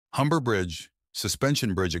Humber Bridge,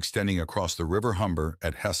 suspension bridge extending across the River Humber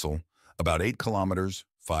at Hessel, about 8 kilometers,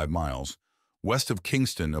 5 miles, west of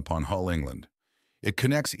Kingston upon Hull, England. It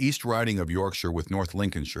connects East Riding of Yorkshire with North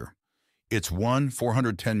Lincolnshire. Its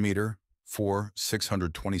 410-meter,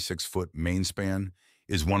 626-foot main span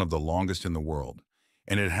is one of the longest in the world,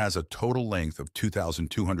 and it has a total length of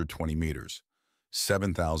 2,220 meters,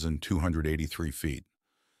 7,283 feet.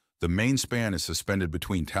 The main span is suspended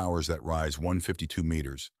between towers that rise 152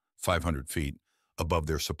 meters, 500 feet, above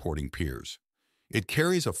their supporting piers. It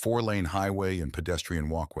carries a 4-lane highway and pedestrian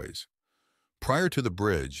walkways. Prior to the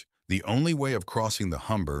bridge, the only way of crossing the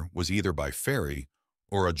Humber was either by ferry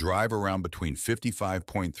or a drive around between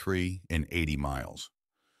 55.3 and 80 miles.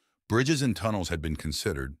 Bridges and tunnels had been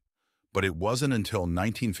considered, but it wasn't until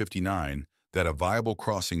 1959 that a viable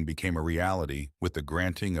crossing became a reality with the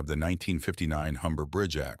granting of the 1959 Humber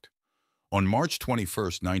Bridge Act. On March 21,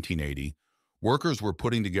 1980, workers were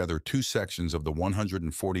putting together 2 sections of the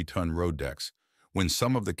 140-ton road decks when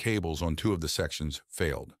some of the cables on 2 of the sections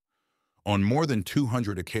failed. On more than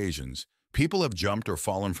 200 occasions, people have jumped or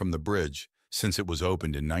fallen from the bridge since it was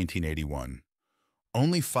opened in 1981.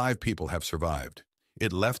 Only 5 people have survived.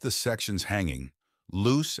 It left the sections hanging,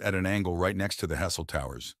 loose at an angle right next to the Hessel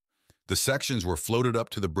Towers. The sections were floated up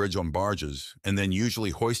to the bridge on barges and then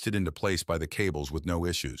usually hoisted into place by the cables with no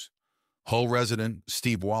issues. Hull resident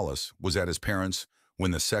Steve Wallace was at his parents'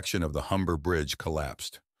 when the section of the Humber Bridge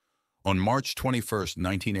collapsed. On March 21,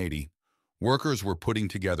 1980, workers were putting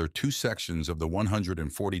together 2 sections of the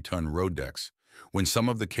 140-ton road decks when some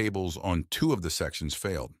of the cables on 2 of the sections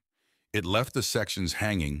failed. It left the sections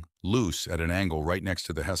hanging, loose at an angle right next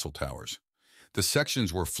to the Hessel Towers. The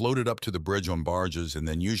sections were floated up to the bridge on barges and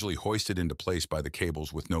then usually hoisted into place by the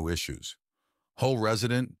cables with no issues. Hull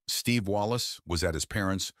resident Steve Wallace was at his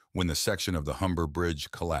parents' when the section of the Humber Bridge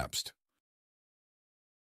collapsed.